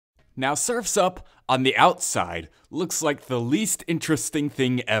Now Surf's Up, on the outside, looks like the least interesting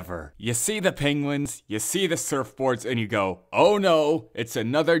thing ever. You see the penguins, you see the surfboards, and you go, oh no, it's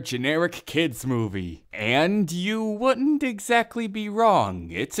another generic kids movie. And you wouldn't exactly be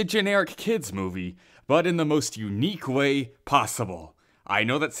wrong. It's a generic kids movie, but in the most unique way possible. I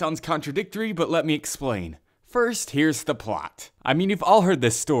know that sounds contradictory, but let me explain. First, here's the plot. I mean, you've all heard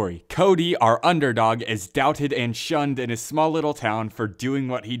this story. Cody, our underdog, is doubted and shunned in his small little town for doing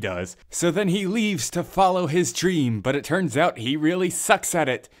what he does. So then he leaves to follow his dream, but it turns out he really sucks at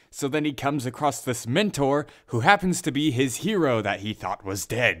it. So then he comes across this mentor who happens to be his hero that he thought was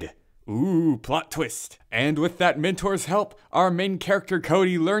dead. Ooh, plot twist. And with that mentor's help, our main character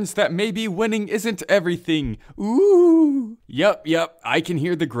Cody learns that maybe winning isn't everything. Ooh. Yup, I can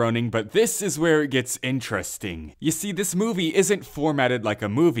hear the groaning, but this is where it gets interesting. You see, this movie isn't formatted like a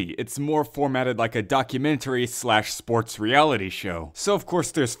movie, it's more formatted like a documentary / sports reality show. So of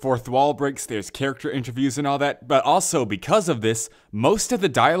course there's fourth wall breaks, there's character interviews and all that, but also because of this, most of the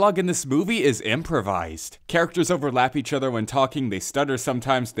dialogue in this movie is improvised. Characters overlap each other when talking, they stutter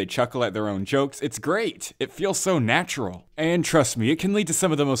sometimes, they chuckle at their own jokes. It's great. It feels so natural. And trust me, it can lead to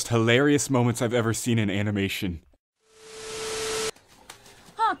some of the most hilarious moments I've ever seen in animation.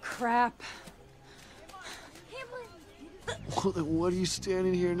 Oh, crap. What are you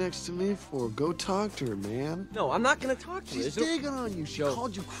standing here next to me for? Go talk to her, man. No, I'm not gonna talk to her. She's digging on you. She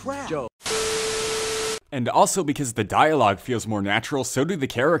called you crap. Joe. And also because the dialogue feels more natural, so do the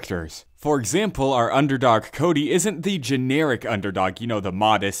characters. For example, our underdog Cody isn't the generic underdog, you know, the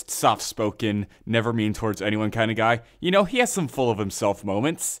modest, soft-spoken, never mean towards anyone kind of guy. You know, he has some full of himself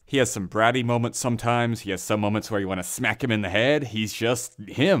moments. He has some bratty moments sometimes. He has some moments where you want to smack him in the head. He's just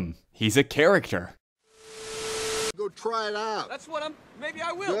him. He's a character. Go try it out. That's what I'm... Maybe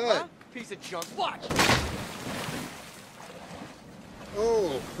I will, Good. huh? Piece of junk. Watch!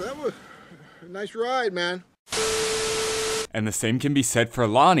 Oh, that was a nice ride, man. And the same can be said for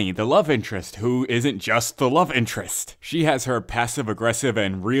Lonnie, the love interest, who isn't just the love interest. She has her passive-aggressive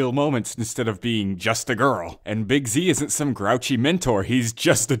and real moments instead of being just a girl. And Big Z isn't some grouchy mentor, he's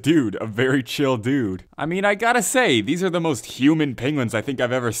just a dude, a very chill dude. I mean, I gotta say, these are the most human penguins I think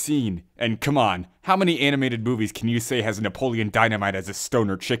I've ever seen. And come on, how many animated movies can you say has Napoleon Dynamite as a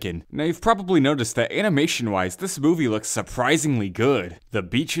stoner chicken? Now you've probably noticed that animation-wise, this movie looks surprisingly good. The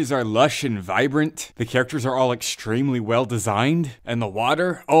beaches are lush and vibrant, the characters are all extremely well designed, and the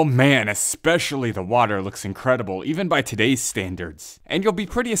water, oh man, especially the water looks incredible, even by today's standards. And you'll be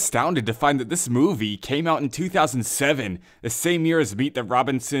pretty astounded to find that this movie came out in 2007, the same year as Meet the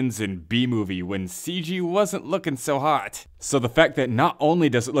Robinsons and B-Movie, when CG wasn't looking so hot. So the fact that not only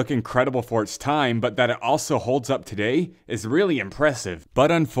does it look incredible for its time, but that it also holds up today is really impressive.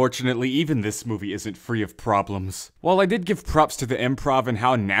 But unfortunately, even this movie isn't free of problems. While I did give props to the improv and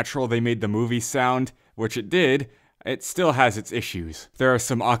how natural they made the movie sound, which it did, it still has its issues. There are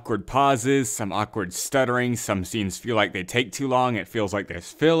some awkward pauses, some awkward stuttering, some scenes feel like they take too long, it feels like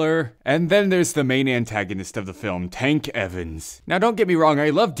there's filler. And then there's the main antagonist of the film, Tank Evans. Now don't get me wrong,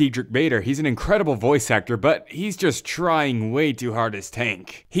 I love Diedrich Bader, he's an incredible voice actor, but he's just trying way too hard as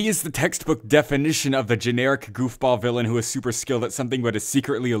Tank. He is the textbook definition of the generic goofball villain who is super skilled at something but is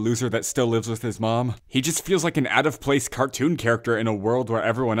secretly a loser that still lives with his mom. He just feels like an out-of-place cartoon character in a world where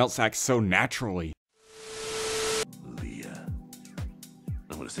everyone else acts so naturally.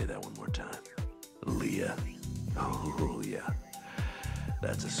 I'm gonna say that one more time. Leah. Oh, yeah.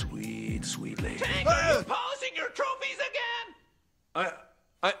 That's a sweet, sweet lady. Tank, are you polishing your trophies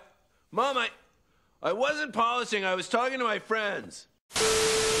again? Mom, I wasn't polishing. I was talking to my friends.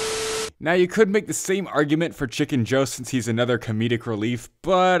 Now you could make the same argument for Chicken Joe since he's another comedic relief,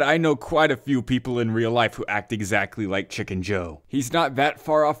 but I know quite a few people in real life who act exactly like Chicken Joe. He's not that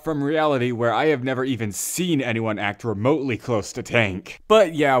far off from reality where I have never even seen anyone act remotely close to Tank.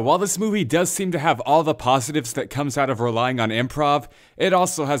 But yeah, while this movie does seem to have all the positives that comes out of relying on improv, it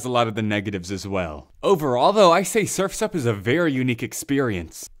also has a lot of the negatives as well. Overall though, I say Surf's Up is a very unique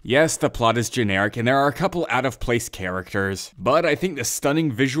experience. Yes, the plot is generic and there are a couple out-of-place characters, but I think the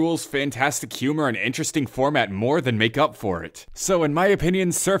stunning visuals, fantastic humor, and interesting format more than make up for it. So in my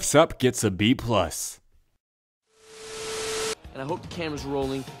opinion, Surf's Up gets a B+. And I hope the camera's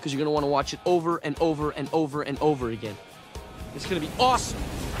rolling, because you're gonna want to watch it over and over and over and over again. It's gonna be awesome!